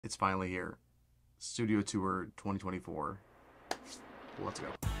It's finally here. Studio Tour 2024. Let's go.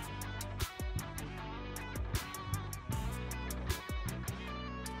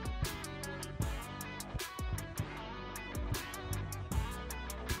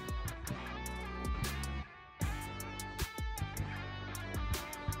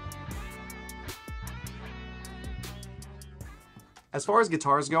 As far as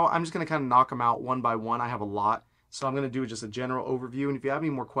guitars go, I'm just going to kind of knock them out one by one. I have a lot, so I'm going to do just a general overview. And if you have any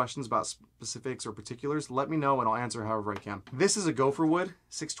more questions about specifics or particulars, let me know and I'll answer however I can. This is a Gopher Wood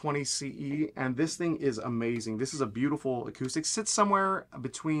 620 CE, and this thing is amazing. This is a beautiful acoustic. Sits somewhere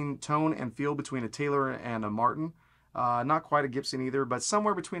between tone and feel between a Taylor and a Martin. Not quite a Gibson either, but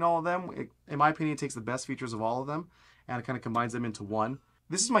somewhere between all of them. In my opinion, it takes the best features of all of them and it kind of combines them into one.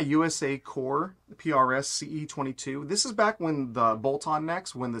 This is my USA Core PRS CE22. This is back when the bolt-on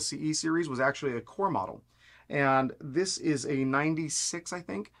necks, when the CE series was actually a Core model. And this is a 96, I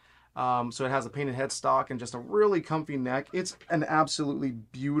think. So it has a painted headstock and just a really comfy neck. It's an absolutely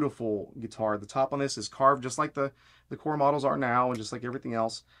beautiful guitar. The top on this is carved just like the Core models are now and just like everything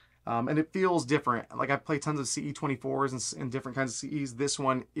else. And it feels different. Like I play tons of CE24s and different kinds of CEs. This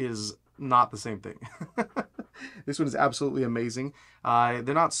one is not the same thing. This one is absolutely amazing.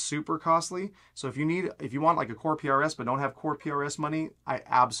 They're not super costly. So if you want like a Core PRS but don't have Core PRS money, I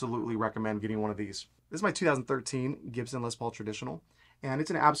absolutely recommend getting one of these. This is my 2013 Gibson Les Paul Traditional, and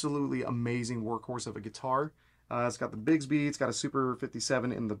it's an absolutely amazing workhorse of a guitar. It's got the Bigsby, it's got a Super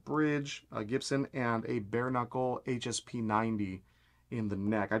 57 in the bridge, Gibson, and a bare knuckle HSP 90 in the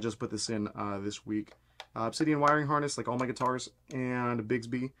neck. I just put this in this week. Obsidian wiring harness, like all my guitars, and a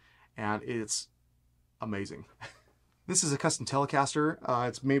Bigsby, and it's amazing. This is a custom Telecaster.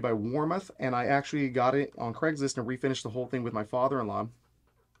 It's made by Warmoth, and I actually got it on Craigslist and refinished the whole thing with my father-in-law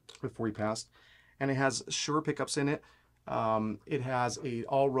before he passed. And it has Shure pickups in it. It has a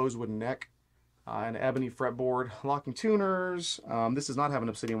all rosewood neck, an ebony fretboard, locking tuners. This does not have an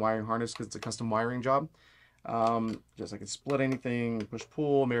Obsidian wiring harness because it's a custom wiring job. Just I can split anything, push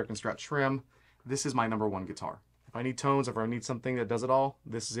pull, American Strat trim. This is my #1 guitar. If I need tones, if I need something that does it all,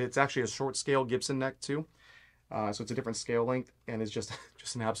 this is it. It's actually a short scale Gibson neck too. So it's a different scale length, and it's just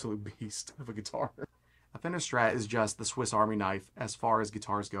an absolute beast of a guitar. A Fender Strat is just the Swiss Army knife as far as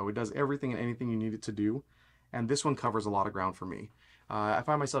guitars go. It does everything and anything you need it to do, and this one covers a lot of ground for me. I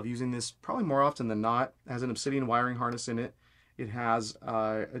find myself using this probably more often than not. It has an Obsidian wiring harness in it. It has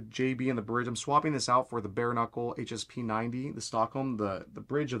a JB in the bridge. I'm swapping this out for the bare knuckle HSP 90, the Stockholm, the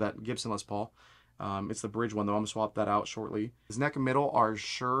bridge of that Gibson Les Paul. It's the bridge one though. I'm gonna swap that out shortly. His neck and middle are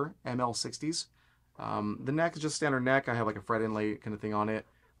Shure ML60s. The neck is just standard neck. I have like a fret inlay kind of thing on it.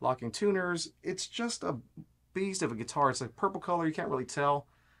 Locking tuners. It's just a beast of a guitar. It's like purple color. You can't really tell,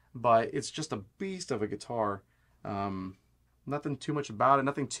 but it's just a beast of a guitar. Nothing too much about it.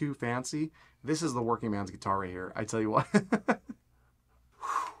 Nothing too fancy. This is the working man's guitar right here. I tell you what.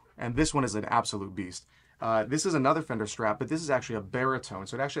 And this one is an absolute beast. This is another Fender Strat, but this is actually a baritone.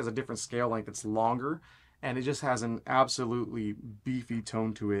 So it actually has a different scale length. It's longer, and it just has an absolutely beefy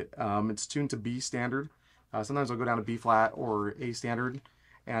tone to it. It's tuned to B standard. Sometimes I'll go down to B flat or A standard,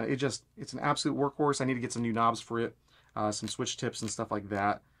 and it's an absolute workhorse. I need to get some new knobs for it, some switch tips and stuff like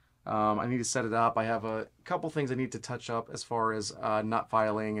that. I need to set it up. I have a couple things I need to touch up as far as nut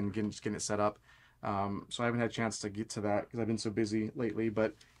filing and just getting it set up. So I haven't had a chance to get to that because I've been so busy lately,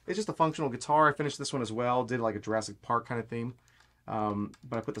 but it's just a functional guitar. I finished this one as well, did like a Jurassic Park kind of theme.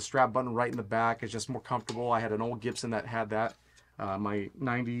 But I put the strap button right in the back. It's just more comfortable. I had an old Gibson that had that, my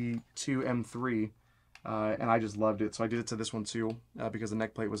 92 M3, and I just loved it. So I did it to this one too, because the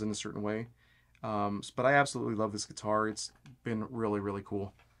neck plate was in a certain way. But I absolutely love this guitar. It's been really, really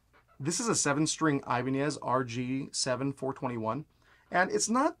cool. This is a 7-string Ibanez RG7 421. And it's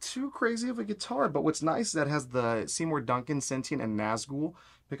not too crazy of a guitar, but what's nice is that it has the Seymour Duncan, Sentient, and Nazgul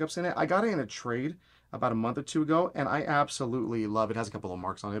pickups in it. I got it in a trade about a month or two ago, and I absolutely love it. It has a couple of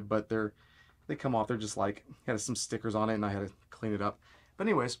marks on it, but they come off. They're just like, had some stickers on it, and I had to clean it up. But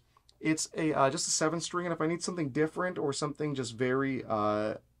anyways, it's just a 7-string, and if I need something different or something just very,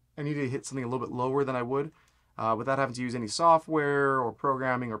 I need to hit something a little bit lower than I would, without having to use any software or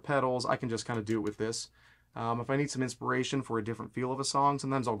programming or pedals, I can just kind of do it with this. If I need some inspiration for a different feel of a song,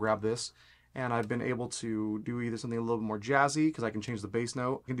 sometimes I'll grab this. And I've been able to do either something a little bit more jazzy, because I can change the bass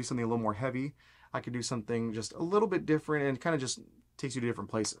note. I can do something a little more heavy. I can do something just a little bit different, and kind of just takes you to a different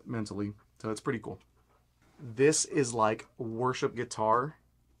place mentally. So it's pretty cool. This is like worship guitar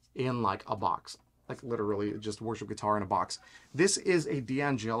in like a box. Like literally just worship guitar in a box. This is a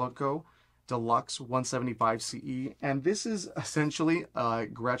D'Angelico Deluxe 175 CE, and this is essentially a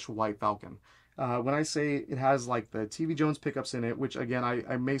Gretsch White Falcon. When I say it has like the TV Jones pickups in it, which again,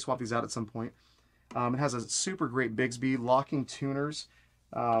 I may swap these out at some point. It has a super great Bigsby locking tuners.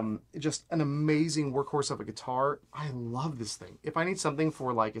 Just an amazing workhorse of a guitar. I love this thing. If I need something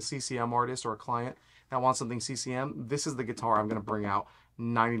for like a CCM artist or a client that wants something CCM, this is the guitar I'm going to bring out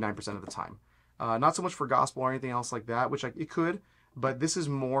 99% of the time. Not so much for gospel or anything else like that, which it could, but this is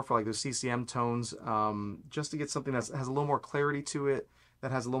more for like those CCM tones, just to get something that has a little more clarity to it,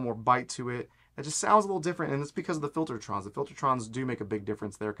 that has a little more bite to it. It just sounds a little different, and it's because of the Filtertrons. The Filtertrons do make a big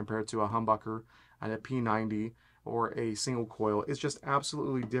difference there compared to a humbucker and a P90 or a single coil. It's just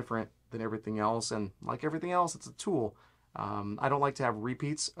absolutely different than everything else, and like everything else, it's a tool. I don't like to have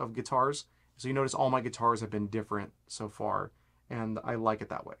repeats of guitars, so you notice all my guitars have been different so far, and I like it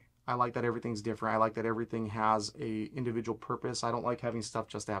that way. I like that everything's different. I like that everything has a individual purpose. I don't like having stuff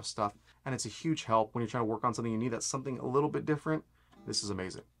just to have stuff, and it's a huge help when you're trying to work on something you need that's something a little bit different. This is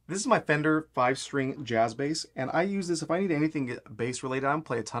amazing. This is my Fender 5-string jazz bass, and I use this if I need anything bass related. I don't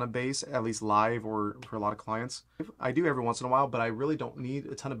play a ton of bass, at least live or for a lot of clients. I do every once in a while, but I really don't need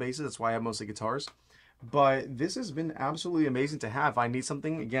a ton of basses. That's why I have mostly guitars. But this has been absolutely amazing to have. I need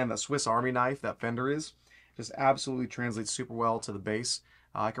something, again, that Swiss Army knife that Fender is, just absolutely translates super well to the bass.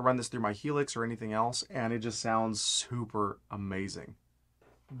 I can run this through my Helix or anything else, and it just sounds super amazing.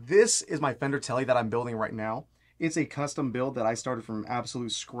 This is my Fender Tele that I'm building right now. It's a custom build that I started from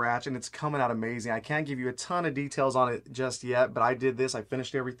absolute scratch, and it's coming out amazing. I can't give you a ton of details on it just yet, but I did this. I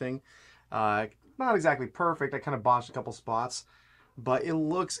finished everything. Not exactly perfect. I kind of botched a couple spots, but it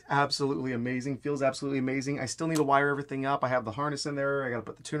looks absolutely amazing, feels absolutely amazing. I still need to wire everything up. I have the harness in there. I got to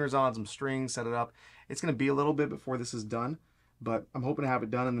put the tuners on, some strings, set it up. It's going to be a little bit before this is done, but I'm hoping to have it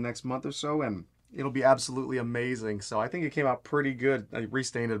done in the next month or so, and it'll be absolutely amazing. So I think it came out pretty good. I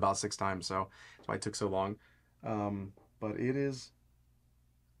restained it about 6 times, so that's why it took so long. But it's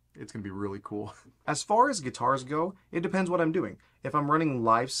gonna be really cool. As far as guitars go, it depends what I'm doing. If I'm running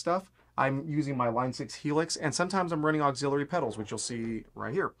live stuff, I'm using my Line 6 Helix, and sometimes I'm running auxiliary pedals, which you'll see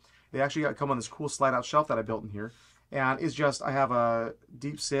right here. They actually come on this cool slide-out shelf that I built in here, and it's just, I have a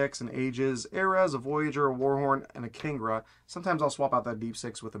Deep 6, an Ages, Eras, a Voyager, a Warhorn, and a Kingra. Sometimes I'll swap out that Deep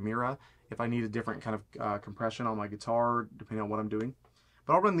 6 with a Mira if I need a different kind of compression on my guitar, depending on what I'm doing.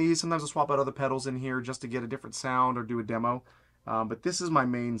 But I'll run these. Sometimes I'll swap out other pedals in here just to get a different sound or do a demo. But this is my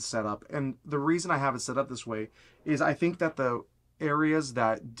main setup. And the reason I have it set up this way is I think that the areas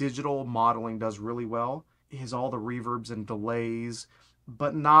that digital modeling does really well is all the reverbs and delays,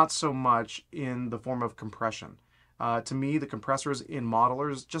 but not so much in the form of compression. To me, the compressors in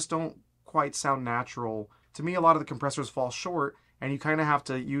modelers just don't quite sound natural. To me, a lot of the compressors fall short, and you kind of have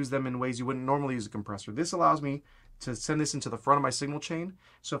to use them in ways you wouldn't normally use a compressor. This allows me to send this into the front of my signal chain.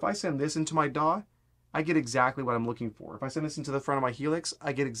 So if I send this into my DAW, I get exactly what I'm looking for. If I send this into the front of my Helix,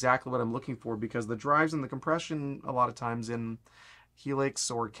 I get exactly what I'm looking for, because the drives and the compression a lot of times in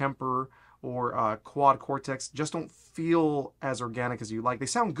Helix or Kemper or Quad Cortex just don't feel as organic as you like. They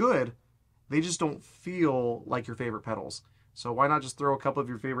sound good, they just don't feel like your favorite pedals. So why not just throw a couple of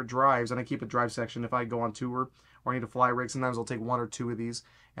your favorite drives? And I keep a drive section if I go on tour or I need to fly rig. Sometimes I'll take 1 or 2 of these,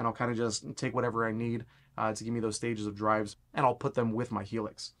 and I'll kind of just take whatever I need to give me those stages of drives, and I'll put them with my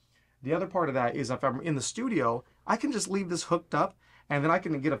Helix. The other part of that is if I'm in the studio, I can just leave this hooked up, and then I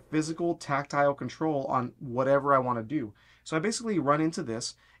can get a physical tactile control on whatever I want to do. So I basically run into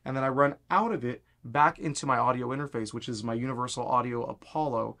this, and then I run out of it back into my audio interface, which is my Universal Audio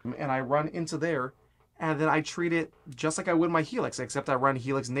Apollo, and I run into there, and then I treat it just like I would my Helix, except I run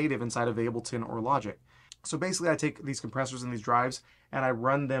Helix native inside of Ableton or Logic. So basically I take these compressors and these drives, and I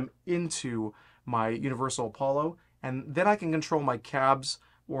run them into my Universal Apollo, and then I can control my cabs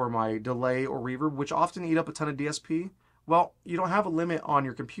or my delay or reverb, which often eat up a ton of DSP. Well, you don't have a limit on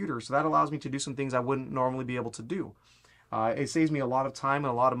your computer, so that allows me to do some things I wouldn't normally be able to do. It saves me a lot of time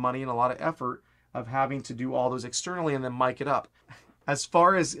and a lot of money and a lot of effort of having to do all those externally and then mic it up. As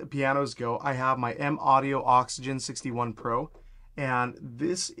far as pianos go, I have my M Audio Oxygen 61 Pro, and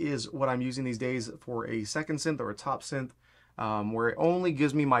this is what I'm using these days for a second synth or a top synth, where it only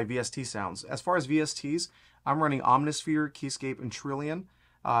gives me my VST sounds. As far as VSTs, I'm running Omnisphere, Keyscape, and Trillion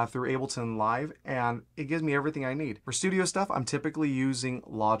through Ableton Live, and it gives me everything I need. For studio stuff, I'm typically using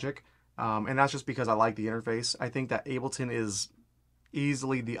Logic, and that's just because I like the interface. I think that Ableton is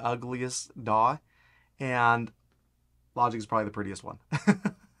easily the ugliest DAW, and Logic is probably the prettiest one.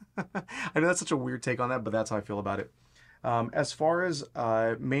 I know that's such a weird take on that, but that's how I feel about it. As far as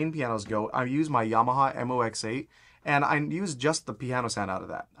main pianos go, I use my Yamaha MOX8, and I use just the piano sound out of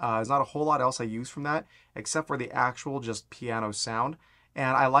that. There's not a whole lot else I use from that, except for the actual just piano sound.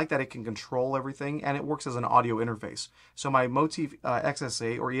 And I like that it can control everything, and it works as an audio interface. So my Motif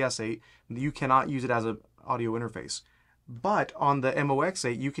XS8 or ES8, you cannot use it as an audio interface. But on the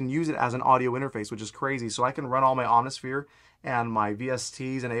MOX8, you can use it as an audio interface, which is crazy. So I can run all my Omnisphere and my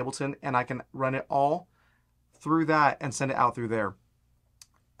VSTs and Ableton, and I can run it all through that and send it out through there.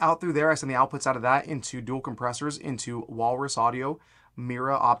 Out through there, I send the outputs out of that into dual compressors, into Walrus Audio,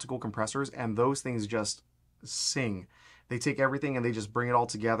 Mira optical compressors, and those things just sing. They take everything and they just bring it all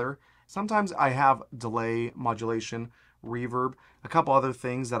together. Sometimes I have delay, modulation, reverb, a couple other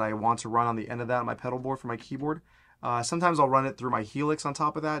things that I want to run on the end of that on my pedal board for my keyboard. Sometimes I'll run it through my Helix on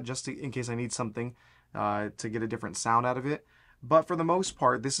top of that, just in case I need something to get a different sound out of it. But for the most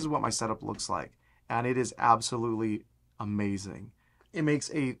part, this is what my setup looks like, and it is absolutely amazing. It makes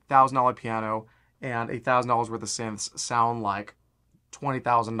a $1,000 piano and $1,000 worth of synths sound like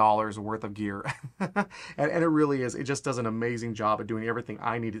 $20,000 worth of gear. and it really is. It just does an amazing job at doing everything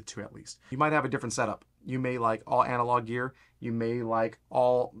I need it to, at least. You might have a different setup. You may like all analog gear. You may like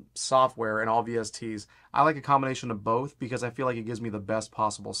all software and all VSTs. I like a combination of both because I feel like it gives me the best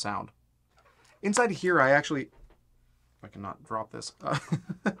possible sound. Inside here, I actually, if I cannot drop this,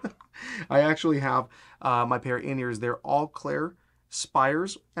 I actually have my pair of in-ears. They're all clear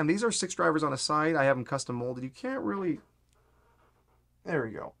Spires, and these are 6 drivers on a side. I have them custom molded. You can't really, there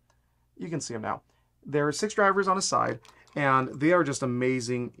we go. You can see them now. There are 6 drivers on a side, and they are just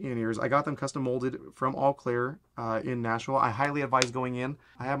amazing in-ears. I got them custom molded from All Clear in Nashville. I highly advise going in.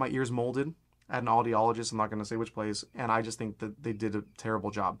 I have my ears molded at an audiologist. I'm not going to say which place, and I just think that they did a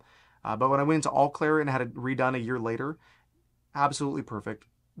terrible job. But when I went into All Clear and had it redone a year later, absolutely perfect.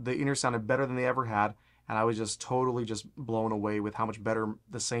 The in-ears sounded better than they ever had, and I was just totally just blown away with how much better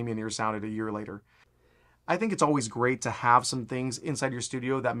the same in-ears sounded a year later. I think it's always great to have some things inside your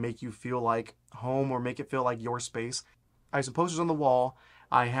studio that make you feel like home or make it feel like your space. I have some posters on the wall.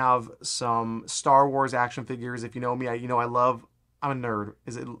 I have some Star Wars action figures. If you know me, I'm a nerd.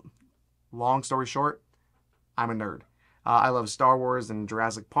 Is it long story short? I'm a nerd. I love Star Wars and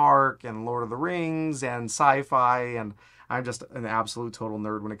Jurassic Park and Lord of the Rings and sci-fi, and I'm just an absolute total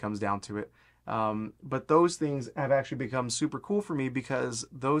nerd when it comes down to it. But those things have actually become super cool for me because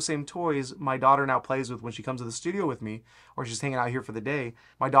those same toys my daughter now plays with when she comes to the studio with me, or she's hanging out here for the day.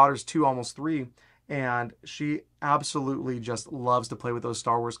 My daughter's 2, almost 3, and she absolutely just loves to play with those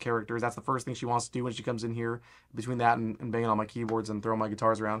Star Wars characters. That's the first thing she wants to do when she comes in here, between that and banging on my keyboards and throwing my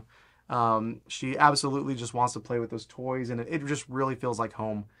guitars around. She absolutely just wants to play with those toys, and it just really feels like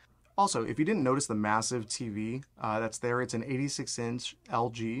home. Also, if you didn't notice the massive TV that's there, it's an 86-inch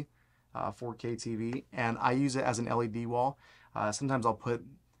LG 4K TV, and I use it as an LED wall. Sometimes I'll put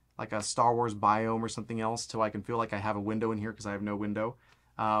like a Star Wars biome or something else so I can feel like I have a window in here because I have no window.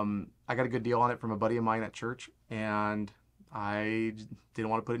 I got a good deal on it from a buddy of mine at church, and I didn't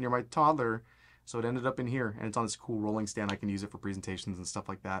want to put it near my toddler, so it ended up in here, and it's on this cool rolling stand. I can use it for presentations and stuff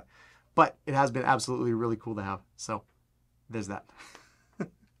like that. But it has been absolutely really cool to have, so there's that.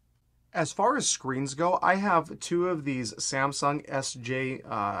 As far as screens go, I have 2 of these Samsung SJ,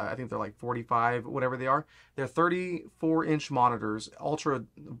 I think they're like 45, whatever they are. They're 34-inch monitors, ultra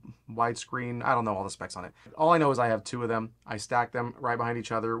widescreen. I don't know all the specs on it. All I know is I have 2 of them. I stack them right behind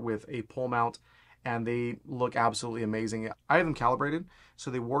each other with a pole mount, and they look absolutely amazing. I have them calibrated, so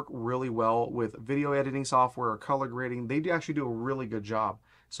they work really well with video editing software or color grading. They actually do a really good job.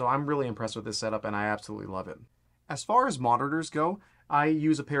 So I'm really impressed with this setup, and I absolutely love it. As far as monitors go, I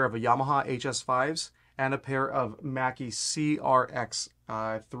use a pair of Yamaha HS5s and a pair of Mackie CRX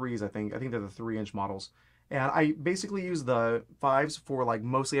 3s, I think. I think they're the 3-inch models. And I basically use the 5s for like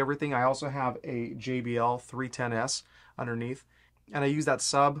mostly everything. I also have a JBL 310S underneath. And I use that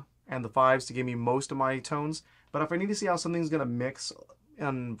sub and the 5s to give me most of my tones. But if I need to see how something's going to mix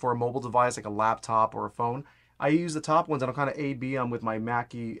for a mobile device like a laptop or a phone, I use the top ones and I'll kind of A/B them with my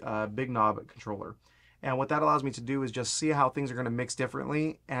Mackie big knob controller. And what that allows me to do is just see how things are going to mix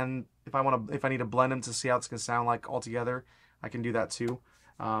differently. And if I need to blend them to see how it's going to sound like all together, I can do that too.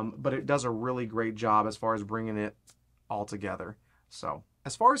 But it does a really great job as far as bringing it all together. So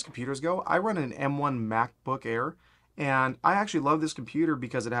as far as computers go, I run an M1 MacBook Air, and I actually love this computer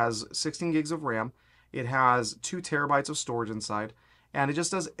because it has 16 gigs of RAM. It has 2 terabytes of storage inside, and it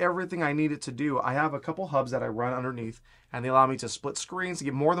just does everything I need it to do. I have a couple hubs that I run underneath, and they allow me to split screens, to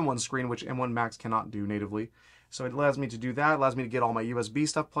get more than one screen, which M1 Macs cannot do natively. So it allows me to do that. It allows me to get all my USB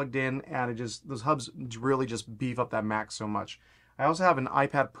stuff plugged in, and those hubs really just beef up that Mac so much. I also have an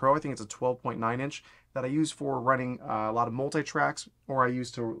iPad Pro, I think it's a 12.9 inch, that I use for running a lot of multi-tracks, or I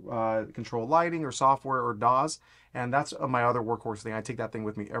use to control lighting or software or DAWs, and that's my other workhorse thing. I take that thing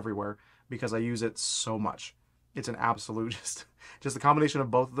with me everywhere because I use it so much. It's an absolute just the combination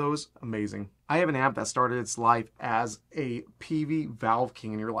of both of those, amazing. I have an amp that started its life as a PV Valve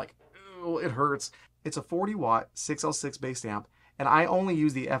King, and you're like, oh, it hurts. It's a 40 watt 6L6 based amp, and I only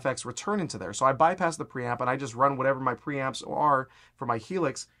use the FX return into there. So I bypass the preamp and I just run whatever my preamps are for my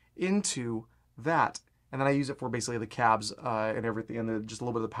Helix into that. And then I use it for basically the cabs and everything, and just a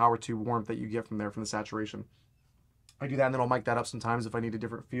little bit of the power tube warmth that you get from there from the saturation. I do that, and then I'll mic that up sometimes if I need a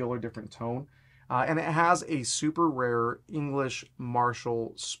different feel or different tone. And it has a super rare English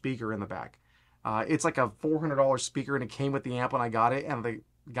Marshall speaker in the back. It's like a $400 speaker, and it came with the amp when I got it, and the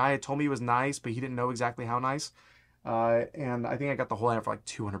guy had told me it was nice, but he didn't know exactly how nice. And I think I got the whole amp for like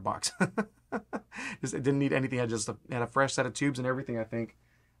 200 bucks. It didn't need anything. I just had a fresh set of tubes and everything, I think.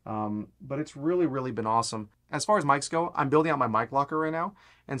 But it's really, really been awesome. As far as mics go, I'm building out my mic locker right now.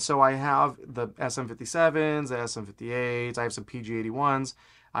 And so I have the SM57s, the SM58s, I have some PG81s.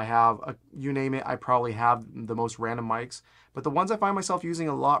 I have, you name it, I probably have the most random mics. But the ones I find myself using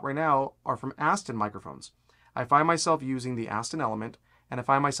a lot right now are from Aston microphones. I find myself using the Aston Element, and I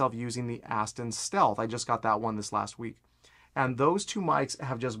find myself using the Aston Stealth. I just got that one this last week. And those two mics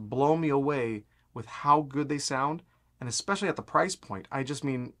have just blown me away with how good they sound, and especially at the price point. I just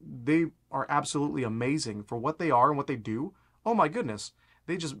mean, they are absolutely amazing for what they are and what they do. Oh my goodness.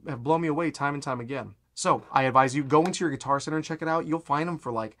 They just have blown me away time and time again. So I advise you, go into your Guitar Center and check it out. You'll find them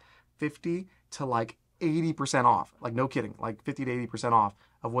for like 50 to like 80% off. Like no kidding, like 50 to 80% off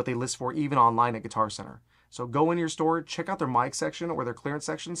of what they list for even online at Guitar Center. So go in your store, check out their mic section or their clearance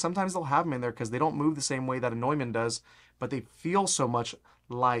section. Sometimes they'll have them in there because they don't move the same way that a Neumann does, but they feel so much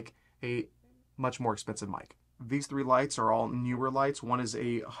like a much more expensive mic. These three lights are all newer lights. One is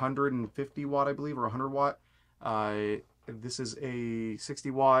a 150 watt, I believe, or 100 watt. This is a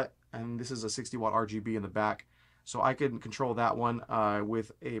 60 watt, and this is a 60 watt RGB in the back. So I can control that one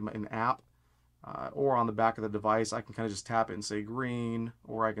with an app or on the back of the device. I can kind of just tap it and say green,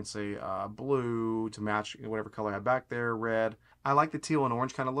 or I can say blue to match whatever color I have back there, red. I like the teal and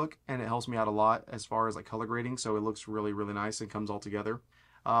orange kind of look, and it helps me out a lot as far as like color grading, so it looks really, really nice and comes all together.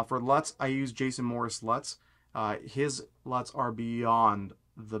 For LUTs, I use Jason Morris LUTs. His LUTs are beyond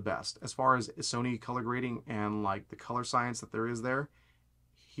the best. As far as Sony color grading and like the color science that there is there,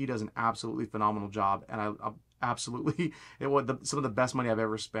 he does an absolutely phenomenal job, and I absolutely, some of the best money I've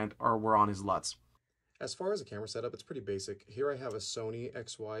ever spent were on his LUTs. As far as a camera setup, it's pretty basic. Here I have a Sony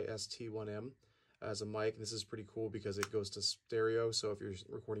XY-ST1M as a mic. This is pretty cool because it goes to stereo, so if you're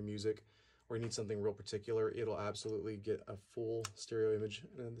recording music or you need something real particular, it'll absolutely get a full stereo image.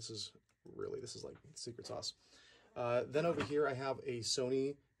 And this is like secret sauce. Then over here I have a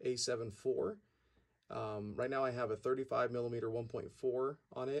Sony a7 IV. Right now I have a 35mm 1.4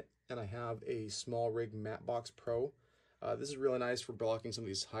 on it, and I have a small rig Mattebox Pro. This is really nice for blocking some of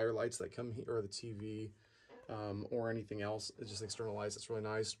these higher lights that come here, or the TV, or anything else. It's just external lights. It's really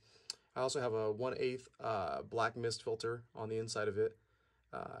nice. I also have a 1/8 black mist filter on the inside of it,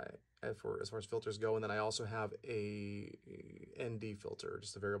 as far as filters go, and then I also have a ND filter,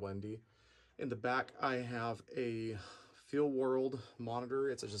 just a variable ND. In the back, I have a Feel World monitor.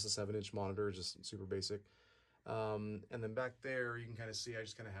 It's just a 7-inch monitor, just super basic. And then back there, you can kind of see, I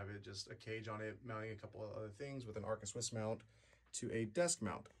just kind of have it, just a cage on it, mounting a couple of other things with an Arca Swiss mount to a desk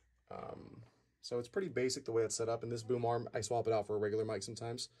mount. So it's pretty basic the way it's set up. And this boom arm, I swap it out for a regular mic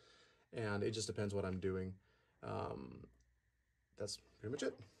sometimes, and it just depends what I'm doing. That's pretty much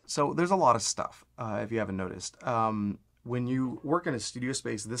it. So there's a lot of stuff, if you haven't noticed. When you work in a studio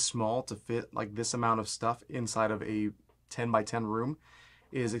space this small, to fit like this amount of stuff inside of a 10 by 10 room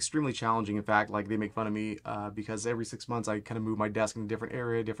is extremely challenging. In fact, like they make fun of me because every 6 months I kind of move my desk in a different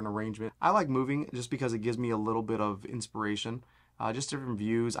area, different arrangement. I like moving just because it gives me a little bit of inspiration, just different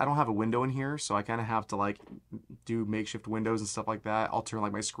views. I don't have a window in here, so I kind of have to like do makeshift windows and stuff like that. I'll turn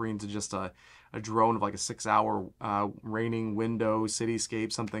like my screen to just a drone of like a 6-hour raining window,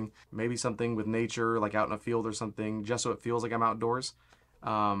 cityscape, something, maybe something with nature, like out in a field or something, just so it feels like I'm outdoors.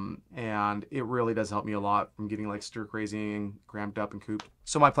 And it really does help me a lot from getting like stir crazy and cramped up and cooped.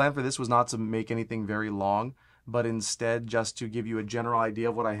 So my plan for this was not to make anything very long, but instead just to give you a general idea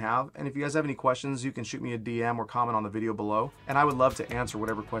of what I have. And if you guys have any questions, you can shoot me a DM or comment on the video below, and I would love to answer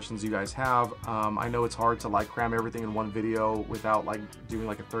whatever questions you guys have. I know it's hard to like cram everything in one video without like doing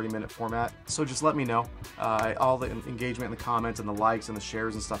like a 30-minute format, so just let me know. All the engagement in the comments and the likes and the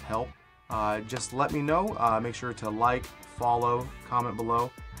shares and stuff help. Just let me know. Make sure to like, follow, comment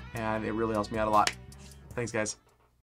below, and it really helps me out a lot. Thanks, guys.